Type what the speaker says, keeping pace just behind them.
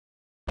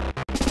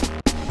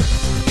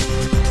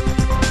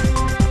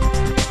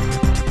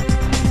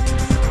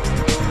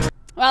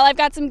Well, I've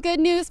got some good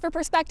news for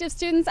prospective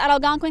students at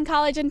Algonquin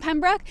College in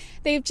Pembroke.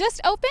 They've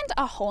just opened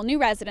a whole new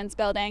residence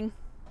building.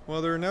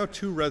 Well, there are now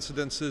 2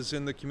 residences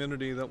in the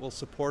community that will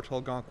support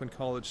Algonquin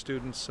College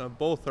students.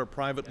 Both are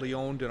privately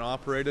owned and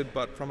operated,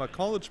 but from a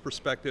college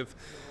perspective,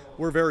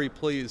 we're very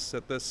pleased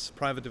that this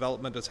private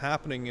development is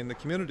happening in the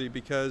community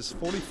because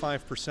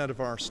 45%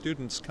 of our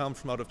students come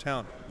from out of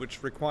town,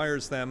 which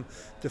requires them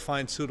to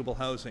find suitable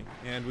housing.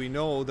 And we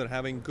know that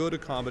having good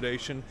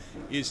accommodation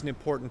is an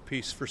important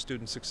piece for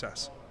student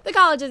success. The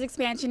college's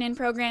expansion in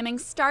programming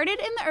started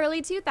in the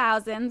early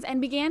 2000s and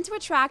began to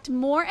attract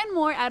more and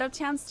more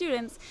out-of-town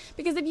students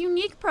because of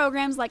unique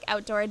programs like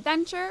outdoor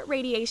adventure,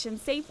 radiation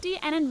safety,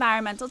 and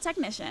environmental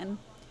technician.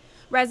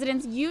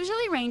 Residence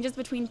usually ranges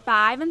between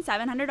 $500 and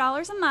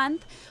 $700 a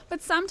month,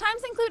 but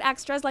sometimes include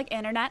extras like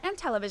internet and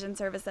television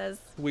services.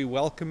 We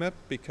welcome it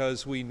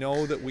because we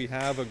know that we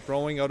have a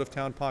growing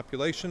out-of-town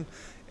population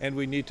and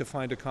we need to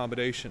find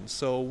accommodations.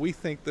 So we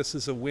think this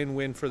is a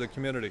win-win for the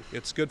community.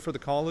 It's good for the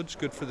college,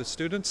 good for the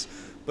students,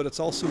 but it's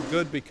also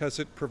good because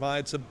it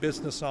provides a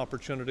business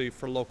opportunity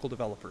for local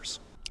developers.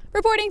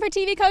 Reporting for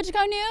TV Coach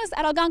Co News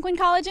at Algonquin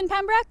College in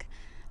Pembroke,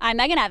 I'm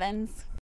Megan Evans.